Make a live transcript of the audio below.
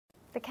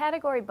The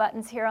category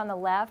buttons here on the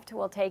left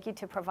will take you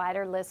to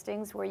provider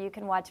listings where you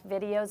can watch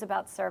videos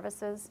about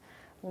services,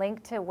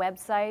 link to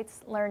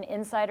websites, learn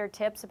insider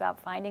tips about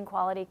finding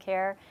quality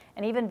care,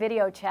 and even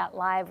video chat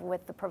live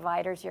with the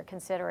providers you're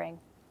considering.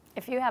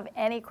 If you have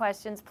any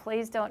questions,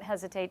 please don't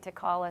hesitate to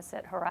call us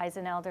at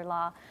Horizon Elder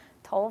Law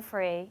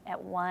toll-free at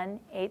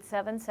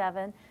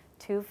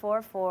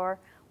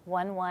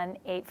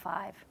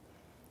 1-877-244-1185.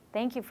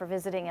 Thank you for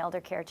visiting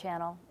Elder Care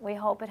Channel. We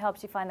hope it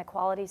helps you find the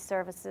quality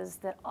services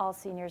that all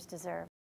seniors deserve.